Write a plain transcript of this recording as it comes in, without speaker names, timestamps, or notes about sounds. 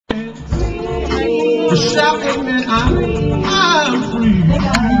Shout amen, I'm free.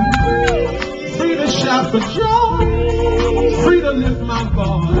 Free to shout for joy, free to lift my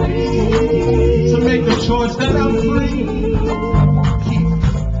voice, to make the choice that I'm free.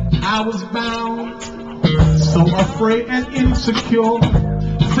 I was bound, so afraid and insecure,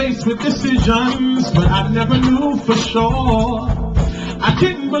 faced with decisions, but I never knew for sure. I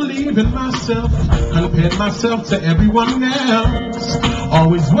didn't believe in myself, compared myself to everyone else,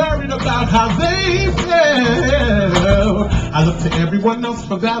 always worried about how they felt. I looked to everyone else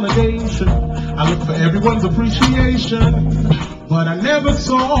for validation, I looked for everyone's appreciation, but I never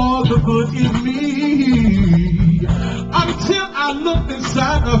saw the good in me, until I looked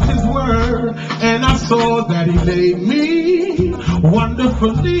inside of his word, and I saw that he made me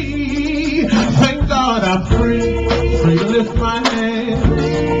wonderfully. Thank God I'm free, free to lift my hand,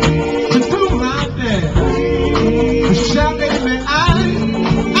 to do my dance, to shout amen,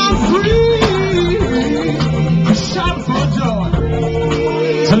 I'm free, to shout for joy,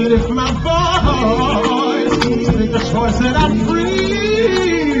 to lift my voice, to make the choice that I'm free.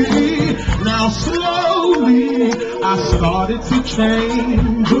 Now slowly I started to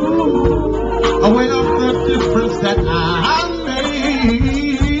change, aware of the difference that I made.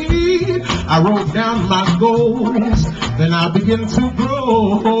 I wrote down my goals, then I began to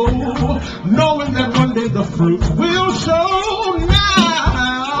grow, knowing that one day the fruit will show.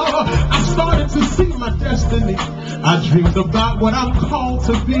 Now I started to see my destiny, I dreamed about what I'm called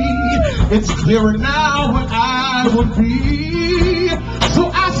to be. It's clearer now what I would be,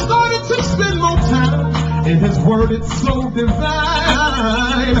 so I started to spend more time in his word. It's so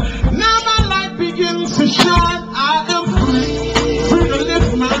divine. Now my light begins to shine. I am free, free to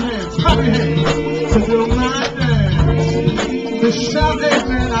lift my hands, clap your hands, to do my dance, to shout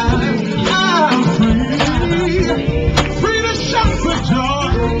amen, I'm free, free to shout for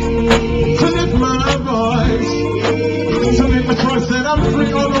joy, to lift my voice, to make the choice that I'm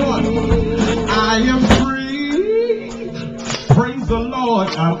free. Oh Lord, I am free, praise the Lord,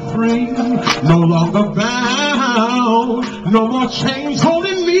 I'm free, no longer bound, no more chains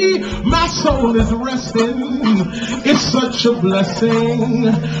holding me, my soul is resting, it's such a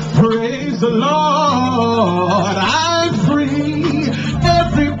blessing, praise the Lord, I'm free.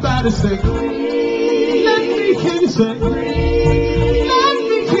 Everybody say, let me hear you say, let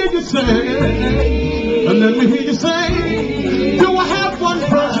me hear you say, and let me hear you say, do I have one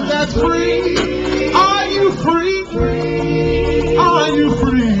person that's free? Are you free? Are you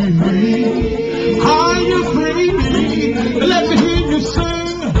free? Are you free? Let me hear you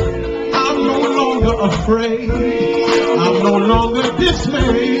sing. I'm no longer afraid, I'm no longer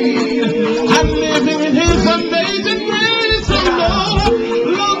dismayed, I'm living in his amazing grace. I'm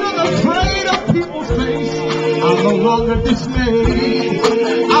no longer afraid of people's face, I'm no longer dismayed,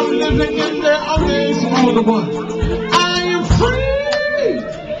 I'm living in their amazing. All the one, I am free,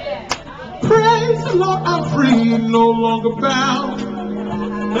 praise the Lord, I'm free, no longer bound,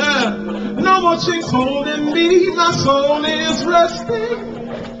 no more chains holding me, my soul is resting,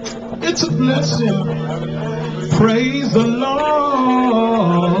 it's a blessing, praise the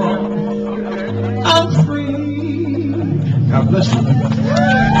Lord, I'm free. God bless you.